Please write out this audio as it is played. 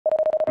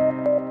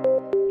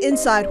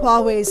Inside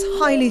Huawei's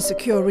highly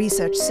secure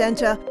research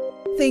center,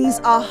 things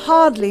are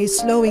hardly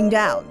slowing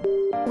down.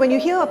 When you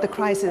hear of the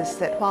crisis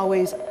that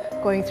Huawei's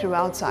going through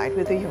outside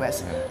with the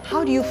US,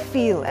 how do you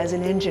feel as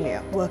an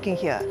engineer working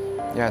here?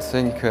 Yeah, I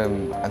think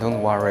I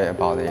don't worry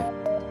about it.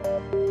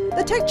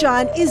 The tech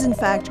giant is in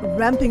fact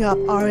ramping up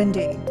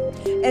R&D.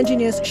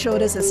 Engineers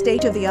showed us a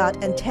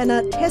state-of-the-art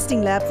antenna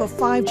testing lab for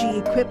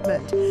 5G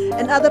equipment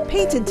and other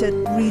patented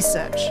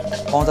research.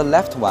 On the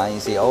left one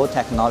is the old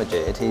technology.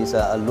 It is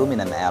an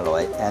aluminum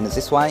alloy, and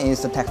this one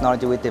is the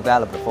technology we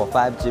developed for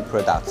 5G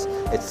products.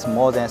 It's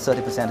more than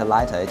 30%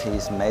 lighter. It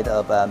is made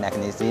of a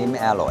magnesium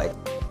alloy.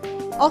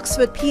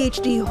 Oxford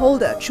PhD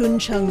holder Chun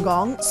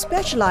Cheng-gong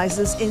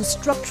specializes in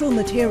structural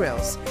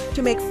materials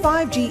to make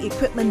 5G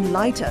equipment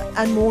lighter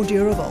and more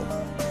durable.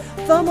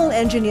 Thermal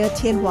engineer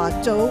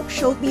Tianhua Zhou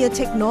showed me a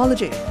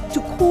technology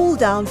to cool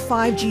down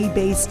 5G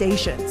base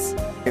stations.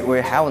 We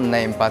have a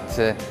name,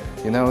 but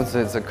you know,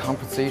 the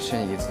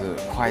composition is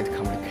quite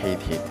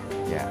complicated.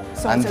 Yeah.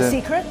 So it's a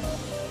secret?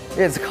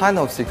 It's kind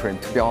of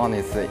secret, to be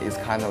honest. It's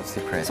kind of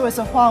secret. So it's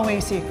a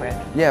Huawei secret?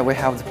 Yeah, we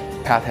have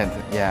the patent,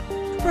 yeah.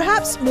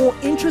 Perhaps more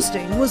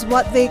interesting was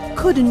what they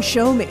couldn't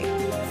show me.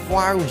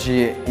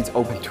 5G is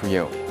open to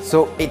you.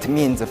 So it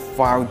means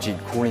 5G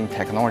cooling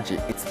technology,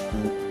 it's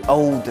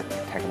old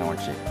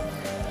technology.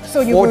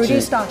 So you already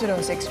started on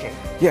 6G?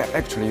 Yeah,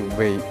 actually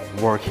we're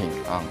working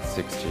on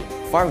 6G.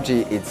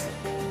 5G is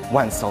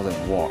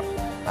 1000 watt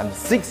and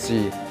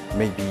 6G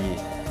maybe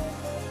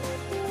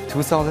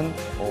 2000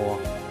 or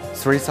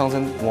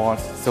 3000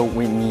 watts. So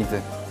we need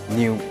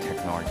new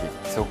technology.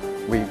 So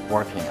we're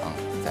working on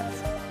that.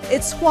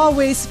 It's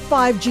Huawei's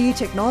 5G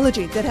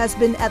technology that has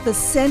been at the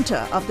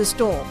center of the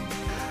storm.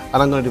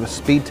 And I'm going to do a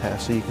speed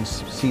test so you can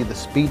see the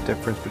speed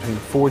difference between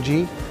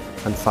 4G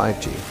and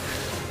 5G.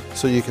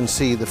 So you can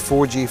see the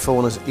 4G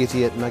phone is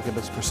 88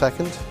 megabits per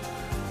second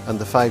and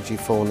the 5G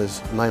phone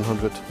is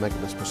 900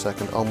 megabits per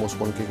second, almost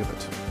 1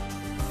 gigabit.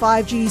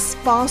 5G's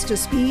faster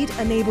speed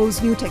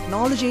enables new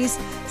technologies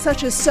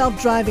such as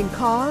self-driving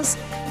cars,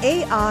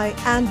 AI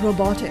and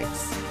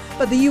robotics.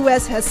 But the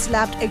US has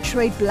slapped a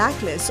trade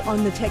blacklist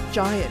on the tech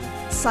giant,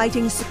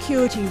 citing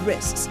security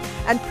risks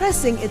and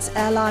pressing its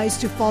allies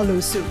to follow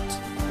suit.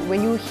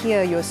 When you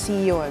hear your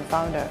CEO and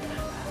founder,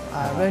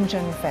 Ren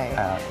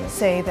Zhengfei,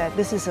 say that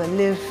this is a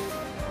live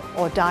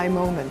or die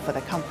moment for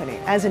the company,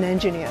 as an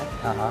engineer,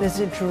 does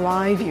it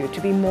drive you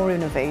to be more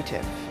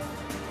innovative?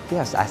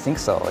 Yes, I think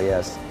so,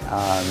 yes.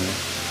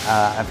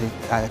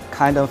 I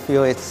kind of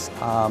feel it's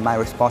my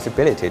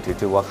responsibility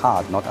to work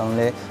hard, not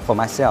only for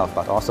myself,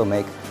 but also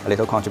make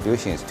little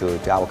contributions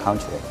to our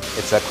country.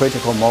 It's a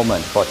critical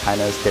moment for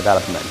China's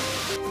development.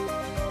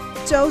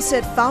 Zhou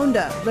said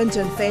founder Ren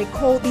Zhengfei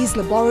called these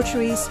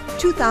laboratories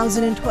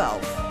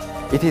 2012.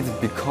 It is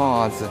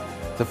because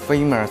the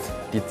famous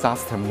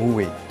disaster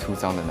movie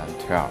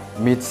 2012.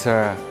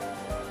 Mr.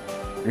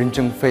 Ren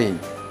Zhengfei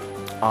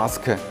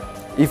asked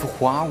if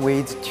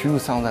Huawei's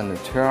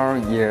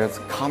 2012 years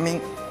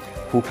coming,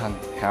 who can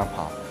help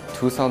us?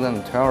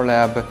 2012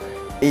 lab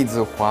is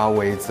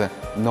Huawei's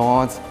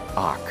North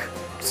Arc.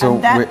 So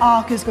and that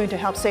arc is going to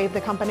help save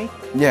the company?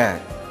 Yeah,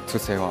 to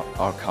save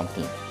our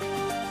company.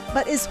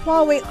 But is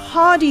Huawei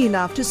hardy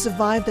enough to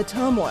survive the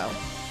turmoil?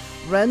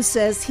 Ren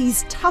says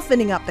he's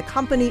toughening up the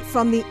company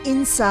from the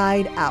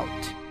inside out.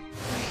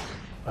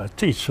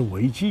 这次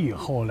危机以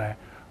后呢，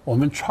我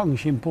们创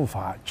新步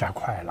伐加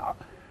快了。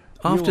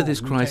 After this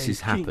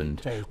crisis happened,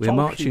 we're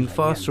marching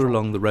faster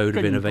along the road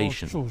of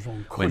innovation.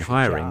 When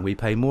hiring, we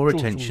pay more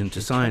attention to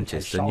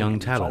scientists and young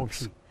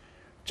talents.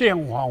 这样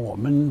的话，我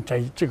们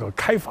在这个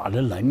开发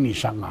的能力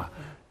上啊。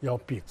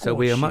 So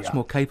we are much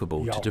more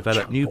capable to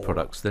develop new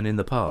products than in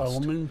the past.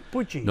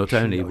 Not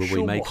only will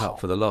we make up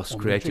for the loss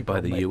created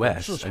by the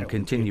US and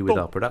continue with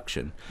our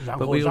production,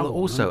 but we will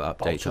also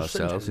update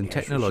ourselves in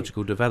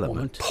technological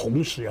development.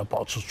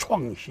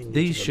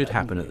 These should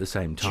happen at the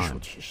same time.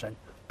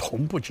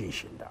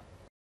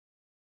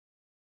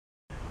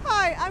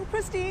 Hi, I'm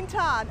Christine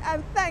Tan,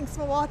 and thanks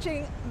for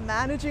watching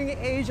Managing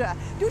Asia.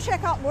 Do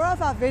check out more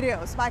of our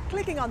videos by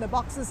clicking on the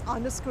boxes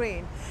on the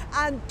screen.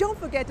 And don't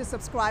forget to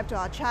subscribe to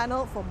our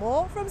channel for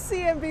more from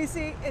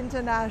CNBC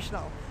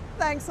International.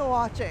 Thanks for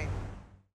watching.